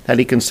that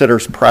he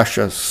considers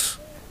precious.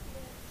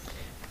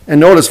 And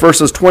notice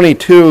verses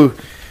 22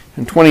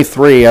 and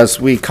 23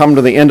 as we come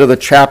to the end of the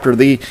chapter.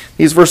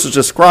 These verses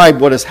describe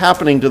what is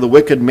happening to the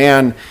wicked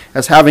man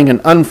as having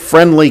an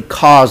unfriendly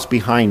cause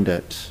behind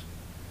it.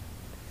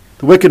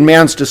 The wicked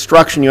man's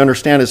destruction, you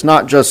understand, is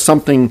not just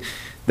something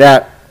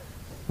that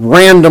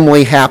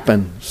randomly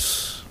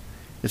happens.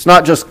 It's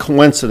not just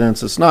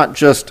coincidence. It's not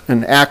just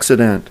an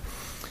accident.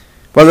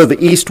 Whether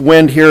the east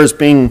wind here is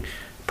being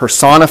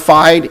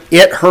personified,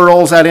 it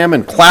hurls at him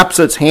and claps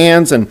its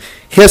hands and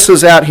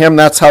hisses at him.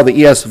 That's how the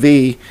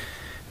ESV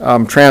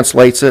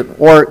translates it.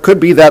 Or it could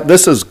be that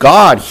this is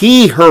God.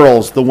 He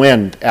hurls the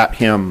wind at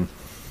him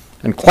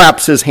and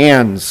claps his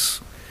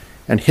hands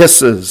and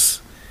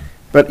hisses.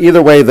 But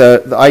either way,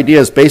 the idea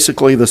is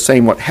basically the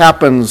same. What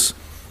happens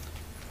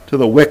to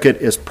the wicked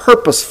is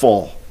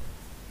purposeful.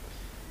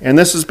 And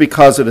this is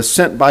because it is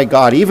sent by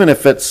God, even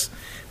if it's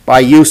by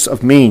use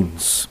of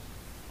means.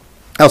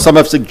 Now, some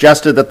have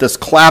suggested that this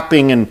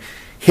clapping and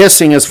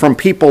hissing is from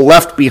people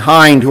left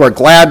behind who are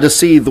glad to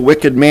see the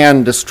wicked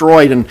man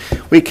destroyed. And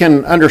we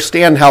can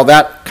understand how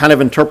that kind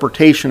of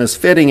interpretation is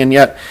fitting, and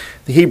yet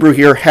the Hebrew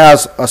here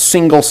has a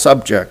single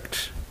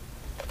subject.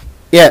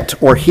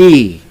 It, or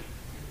he,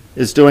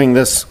 is doing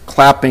this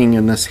clapping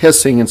and this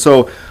hissing. And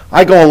so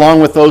I go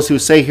along with those who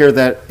say here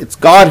that it's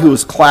God who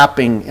is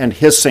clapping and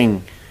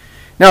hissing.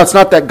 Now, it's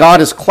not that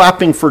God is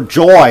clapping for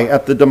joy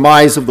at the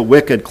demise of the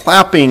wicked.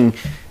 Clapping,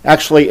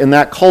 actually, in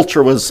that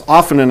culture was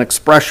often an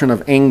expression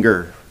of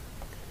anger.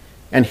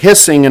 And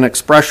hissing, an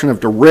expression of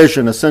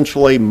derision,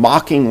 essentially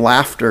mocking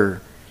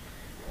laughter.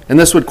 And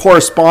this would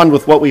correspond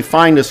with what we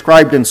find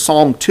described in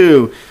Psalm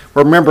 2.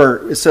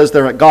 Remember, it says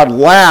there that God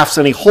laughs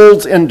and he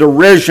holds in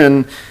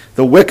derision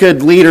the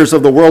wicked leaders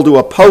of the world who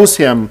oppose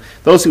him,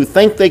 those who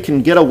think they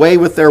can get away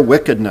with their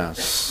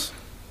wickedness.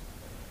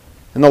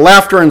 And the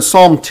laughter in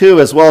Psalm 2,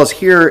 as well as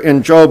here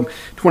in Job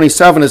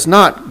 27, is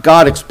not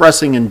God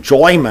expressing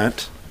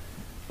enjoyment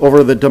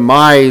over the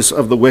demise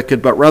of the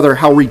wicked, but rather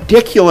how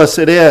ridiculous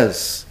it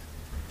is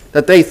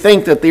that they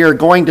think that they are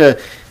going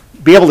to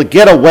be able to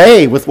get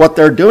away with what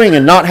they're doing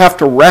and not have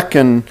to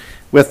reckon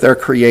with their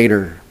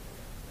Creator.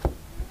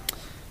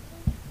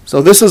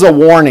 So this is a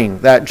warning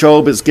that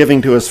Job is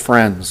giving to his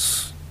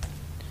friends.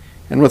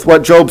 And with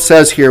what Job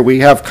says here, we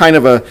have kind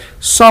of a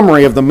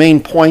summary of the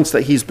main points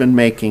that he's been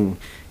making.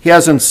 He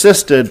has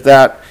insisted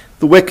that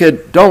the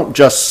wicked don't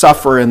just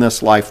suffer in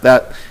this life,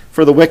 that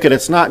for the wicked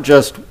it's not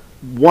just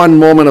one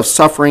moment of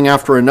suffering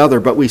after another,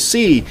 but we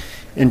see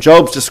in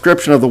Job's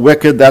description of the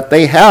wicked that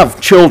they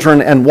have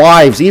children and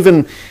wives,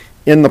 even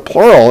in the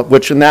plural,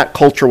 which in that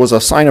culture was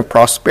a sign of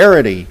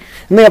prosperity.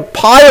 And they have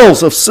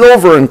piles of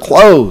silver and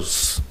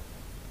clothes.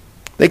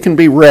 They can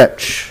be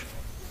rich,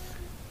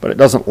 but it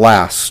doesn't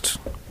last.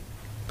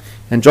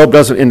 And Job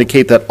doesn't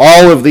indicate that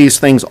all of these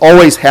things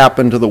always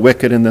happen to the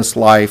wicked in this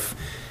life,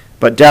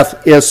 but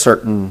death is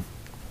certain,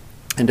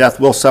 and death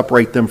will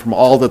separate them from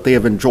all that they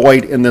have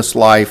enjoyed in this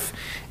life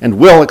and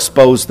will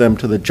expose them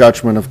to the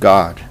judgment of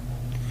God.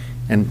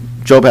 And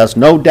Job has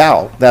no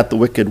doubt that the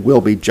wicked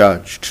will be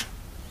judged.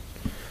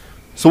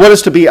 So what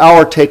is to be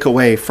our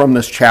takeaway from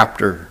this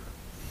chapter?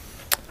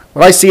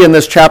 What I see in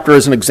this chapter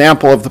is an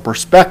example of the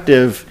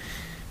perspective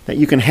that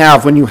you can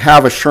have when you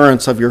have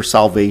assurance of your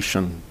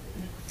salvation.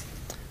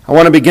 I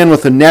want to begin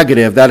with the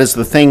negative, that is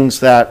the things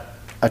that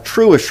a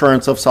true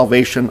assurance of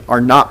salvation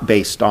are not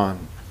based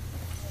on.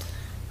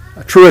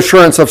 A true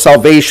assurance of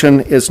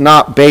salvation is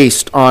not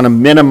based on a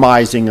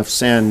minimizing of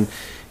sin.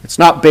 It's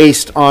not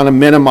based on a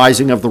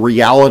minimizing of the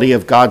reality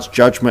of God's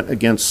judgment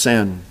against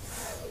sin.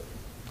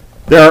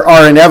 There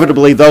are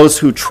inevitably those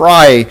who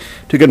try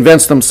to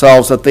convince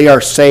themselves that they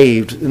are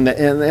saved, and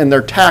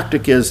their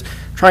tactic is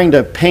trying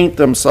to paint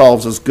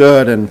themselves as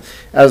good and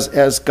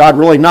as God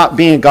really not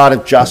being a God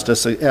of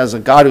justice, as a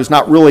God who's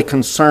not really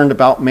concerned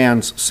about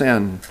man's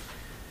sin.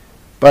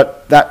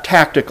 But that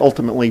tactic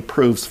ultimately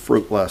proves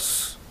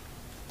fruitless.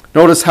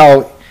 Notice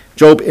how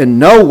Job in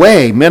no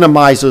way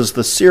minimizes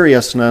the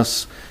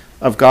seriousness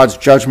of God's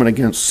judgment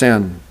against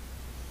sin.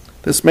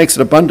 This makes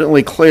it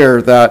abundantly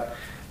clear that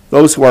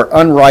those who are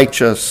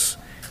unrighteous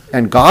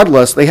and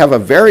godless, they have a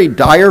very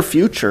dire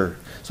future.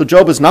 So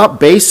Job is not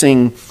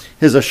basing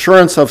his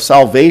assurance of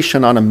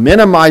salvation on a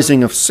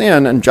minimizing of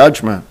sin and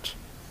judgment.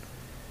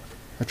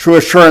 A true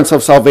assurance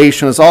of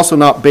salvation is also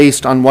not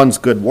based on one's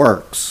good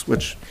works,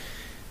 which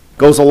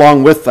goes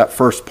along with that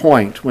first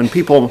point. When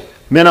people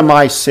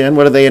minimize sin,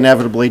 what do they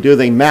inevitably do?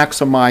 They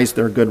maximize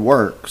their good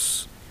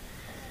works.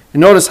 And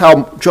notice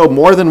how Job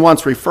more than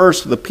once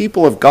refers to the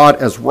people of God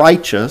as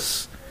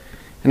righteous,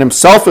 and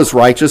himself as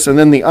righteous, and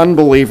then the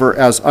unbeliever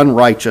as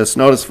unrighteous.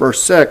 Notice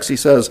verse 6, he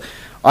says,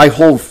 I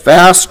hold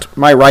fast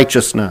my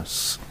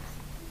righteousness.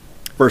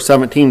 Verse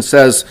 17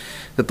 says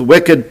that the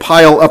wicked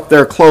pile up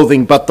their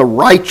clothing, but the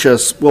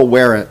righteous will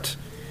wear it.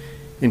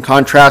 In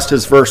contrast,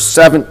 is verse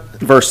 7,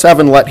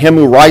 let him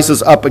who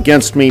rises up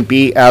against me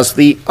be as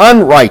the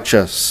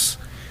unrighteous.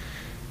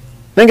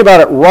 Think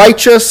about it,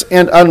 righteous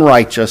and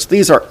unrighteous.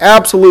 These are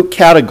absolute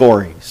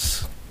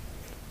categories.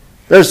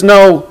 There's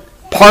no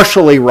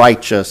partially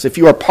righteous. If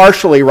you are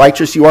partially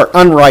righteous, you are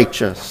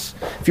unrighteous.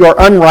 If you are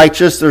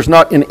unrighteous, there's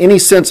not in any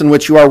sense in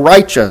which you are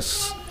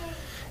righteous.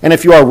 And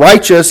if you are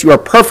righteous, you are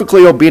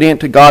perfectly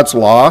obedient to God's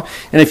law.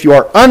 And if you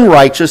are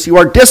unrighteous, you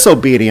are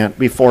disobedient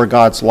before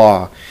God's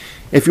law.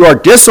 If you are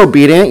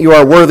disobedient, you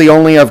are worthy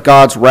only of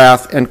God's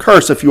wrath and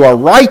curse. If you are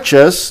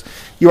righteous,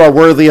 you are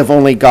worthy of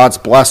only God's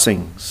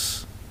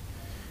blessings.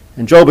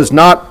 And Job is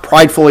not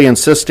pridefully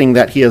insisting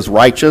that he is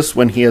righteous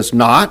when he is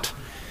not.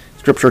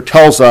 Scripture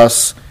tells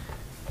us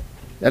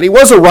that he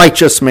was a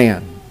righteous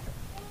man.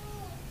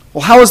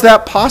 Well, how is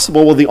that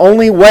possible? Well, the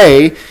only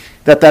way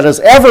that has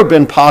ever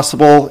been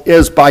possible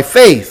is by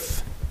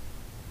faith.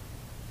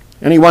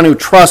 Anyone who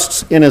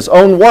trusts in his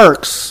own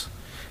works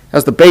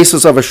as the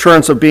basis of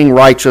assurance of being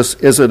righteous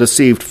is a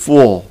deceived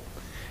fool.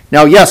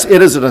 Now, yes,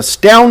 it is an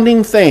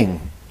astounding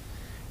thing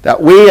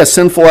that we, as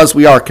sinful as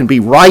we are, can be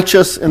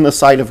righteous in the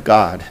sight of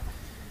God.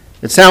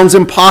 It sounds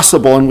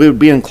impossible, and we would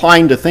be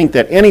inclined to think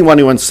that anyone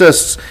who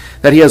insists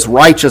that he is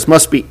righteous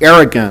must be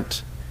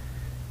arrogant.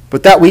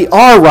 But that we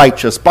are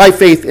righteous by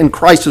faith in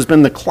Christ has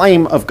been the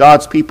claim of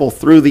God's people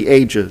through the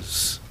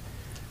ages.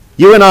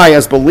 You and I,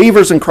 as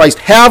believers in Christ,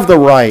 have the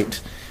right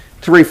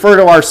to refer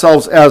to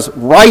ourselves as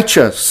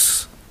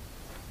righteous.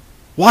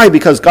 Why?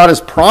 Because God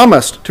has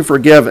promised to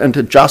forgive and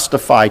to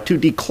justify, to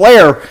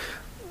declare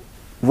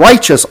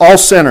righteous all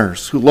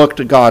sinners who look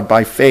to God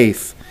by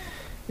faith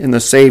in the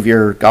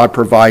Savior God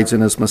provides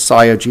in his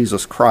Messiah,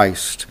 Jesus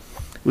Christ.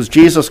 It was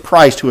Jesus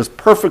Christ who was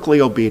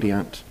perfectly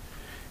obedient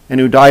and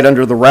who died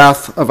under the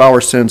wrath of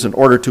our sins in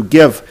order to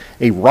give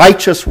a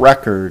righteous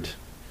record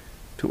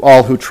to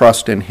all who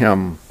trust in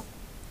him.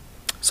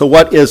 So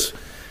what is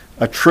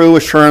a true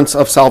assurance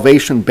of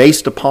salvation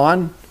based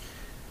upon?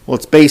 Well,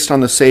 it's based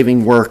on the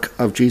saving work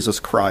of Jesus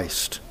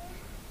Christ.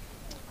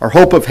 Our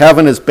hope of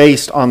heaven is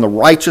based on the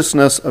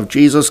righteousness of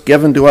Jesus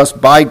given to us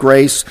by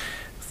grace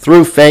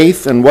through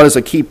faith, and what is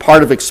a key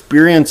part of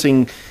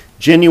experiencing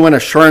genuine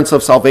assurance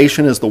of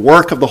salvation is the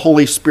work of the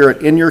Holy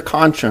Spirit in your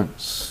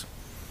conscience.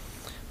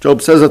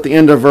 Job says at the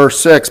end of verse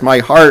 6, my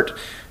heart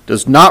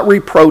does not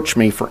reproach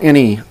me for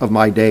any of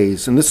my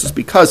days. And this is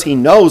because he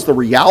knows the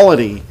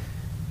reality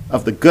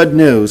of the good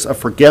news of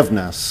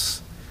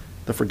forgiveness,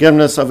 the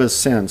forgiveness of his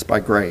sins by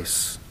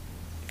grace.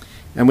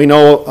 And we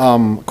know,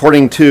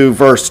 according to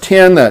verse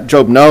 10, that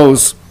Job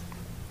knows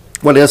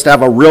what it is to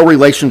have a real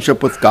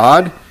relationship with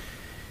God,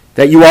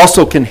 that you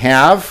also can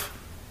have.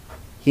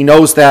 He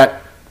knows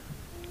that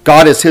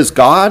God is his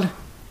God,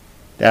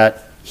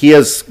 that he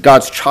is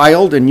God's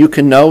child, and you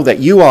can know that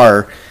you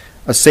are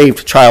a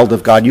saved child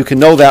of God. You can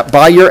know that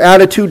by your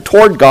attitude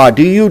toward God.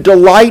 Do you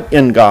delight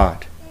in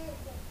God?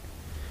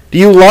 Do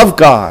you love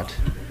God?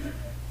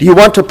 Do you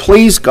want to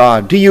please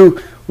God? Do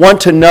you want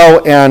to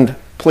know and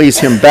please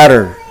him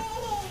better?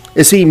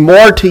 Is he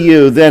more to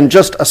you than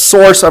just a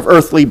source of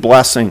earthly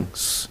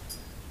blessings?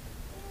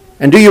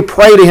 And do you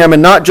pray to him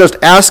and not just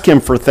ask him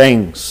for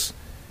things,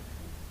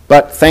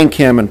 but thank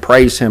him and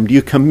praise him? Do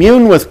you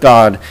commune with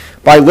God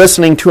by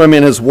listening to him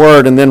in his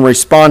word and then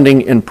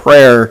responding in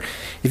prayer?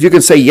 If you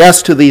can say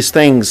yes to these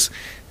things,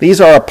 these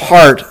are a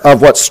part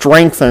of what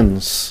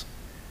strengthens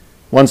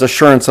one's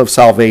assurance of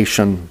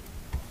salvation.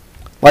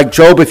 Like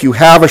Job, if you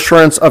have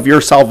assurance of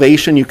your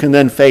salvation, you can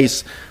then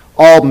face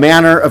all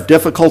manner of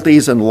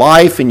difficulties in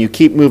life, and you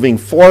keep moving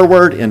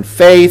forward in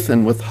faith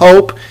and with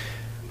hope.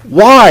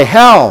 Why?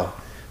 How?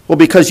 Well,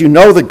 because you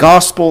know the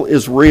gospel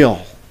is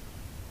real.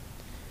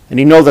 And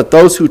you know that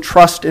those who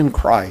trust in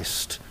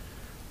Christ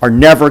are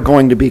never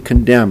going to be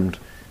condemned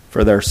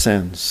for their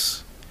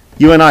sins.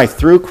 You and I,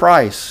 through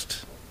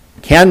Christ,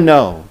 can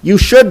know. You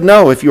should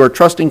know, if you are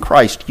trusting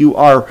Christ, you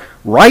are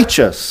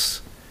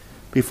righteous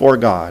before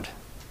God,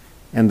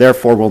 and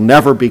therefore will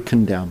never be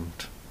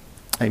condemned.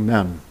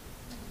 Amen.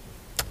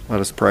 Let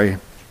us pray.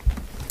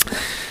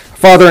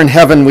 Father in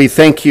heaven, we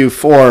thank you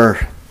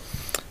for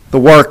the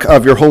work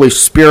of your Holy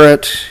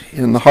Spirit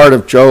in the heart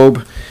of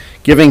Job,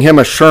 giving him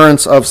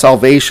assurance of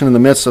salvation in the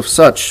midst of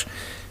such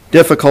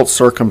difficult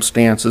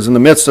circumstances, in the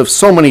midst of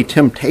so many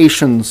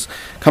temptations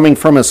coming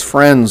from his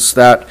friends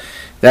that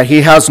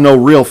he has no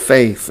real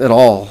faith at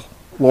all.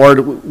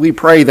 Lord, we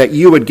pray that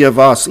you would give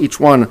us, each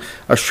one,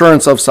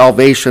 assurance of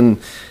salvation,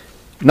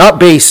 not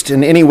based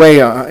in any way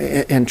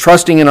in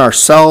trusting in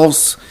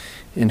ourselves,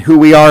 in who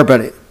we are,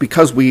 but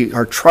because we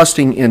are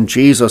trusting in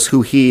Jesus,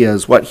 who he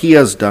is, what he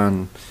has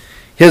done,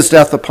 his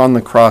death upon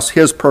the cross,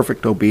 his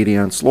perfect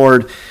obedience.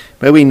 Lord,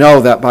 may we know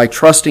that by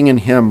trusting in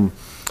him,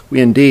 we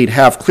indeed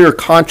have clear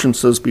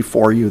consciences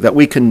before you, that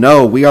we can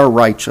know we are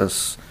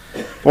righteous.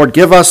 Lord,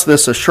 give us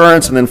this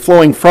assurance, and then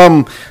flowing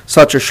from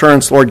such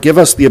assurance, Lord, give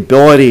us the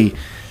ability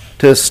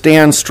to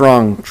stand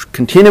strong,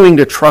 continuing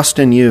to trust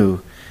in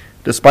you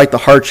despite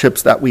the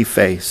hardships that we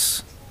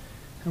face.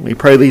 And we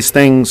pray these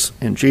things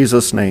in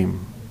Jesus'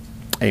 name.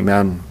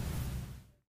 Amen.